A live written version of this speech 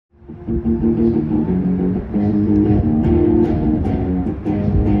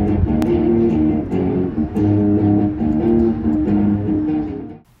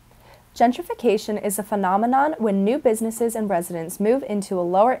Gentrification is a phenomenon when new businesses and residents move into a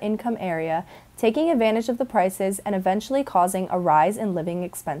lower income area, taking advantage of the prices and eventually causing a rise in living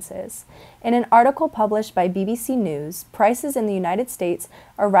expenses. In an article published by BBC News, prices in the United States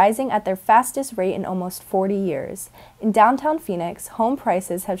are rising at their fastest rate in almost 40 years. In downtown Phoenix, home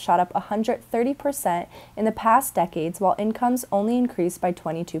prices have shot up 130% in the past decades, while incomes only increased by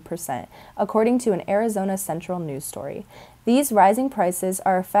 22%, according to an Arizona Central news story. These rising prices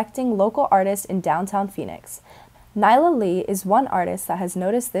are affecting local artists in downtown Phoenix. Nyla Lee is one artist that has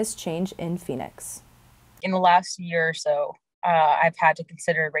noticed this change in Phoenix. In the last year or so, I've had to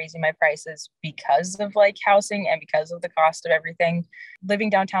consider raising my prices because of like housing and because of the cost of everything.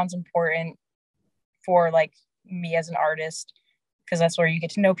 Living downtown is important for like me as an artist because that's where you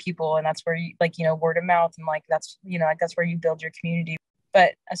get to know people and that's where you word of mouth and that's where you build your community.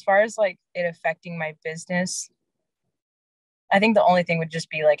 But as far as like it affecting my business, I think the only thing would just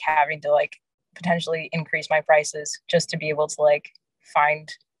be like having to like potentially increase my prices just to be able to like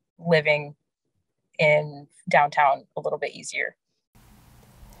find living in downtown a little bit easier.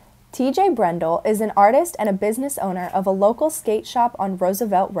 TJ Brendle is an artist and a business owner of a local skate shop on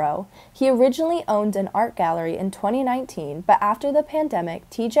Roosevelt Row. He originally owned an art gallery in 2019, but after the pandemic,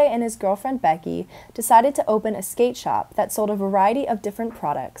 TJ and his girlfriend Becky decided to open a skate shop that sold a variety of different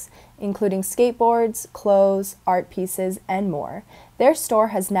products, including skateboards, clothes, art pieces, and more. Their store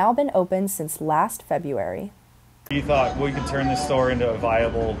has now been open since last February. We thought we could turn this store into a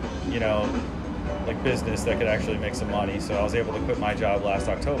viable, business that could actually make some money. So I was able to quit my job last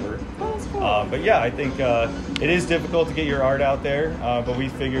October. Oh, that's cool. But yeah, I think it is difficult to get your art out there, but we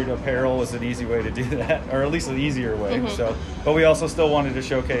figured apparel was an easy way to do that, or at least an easier way. Mm-hmm. But we also still wanted to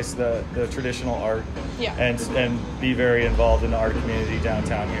showcase the traditional art, yeah, and be very involved in the art community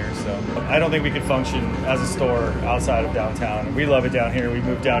downtown here. So I don't think we could function as a store outside of downtown. We love it down here. We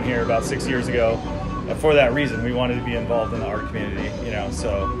moved down here about 6 years ago. For that reason, we wanted to be involved in the art community,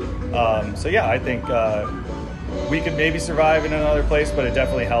 So yeah, I think we could maybe survive in another place, but it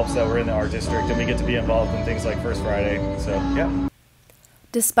definitely helps that we're in the art district and we get to be involved in things like First Friday. So yeah.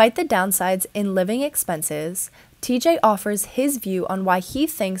 Despite the downsides in living expenses, TJ offers his view on why he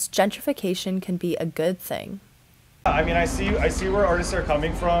thinks gentrification can be a good thing. I mean, I see where artists are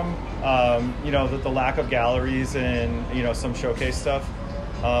coming from. The lack of galleries and some showcase stuff,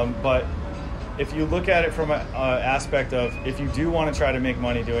 but if you look at it from an aspect of if you do want to try to make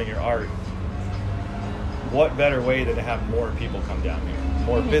money doing your art, what better way than to have more people come down here?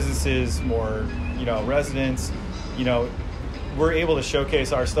 More businesses, more, residents. We're able to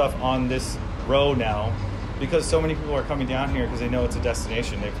showcase our stuff on this row now because so many people are coming down here because they know it's a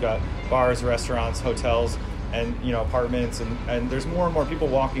destination. They've got bars, restaurants, hotels, and, apartments, and there's more and more people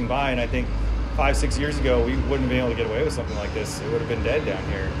walking by. And I think 5-6 years ago, we wouldn't have been able to get away with something like this. It would have been dead down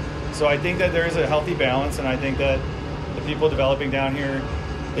here. So I think that there is a healthy balance, and I think that the people developing down here,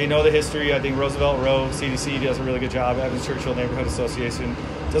 they know the history. I think Roosevelt Row, CDC does a really good job. Evans Churchill Neighborhood Association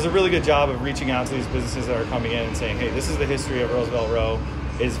does a really good job of reaching out to these businesses that are coming in and saying, hey, this is the history of Roosevelt Row.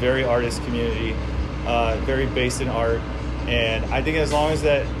 It's very artist community, very based in art. And I think as long as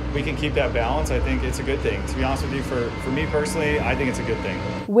that we can keep that balance, I think it's a good thing. To be honest with you, for me personally, I think it's a good thing.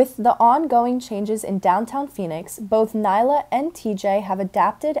 With the ongoing changes in downtown Phoenix, both Nyla and TJ have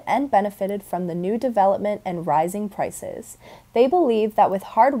adapted and benefited from the new development and rising prices. They believe that with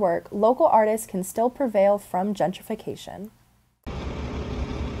hard work, local artists can still prevail from gentrification.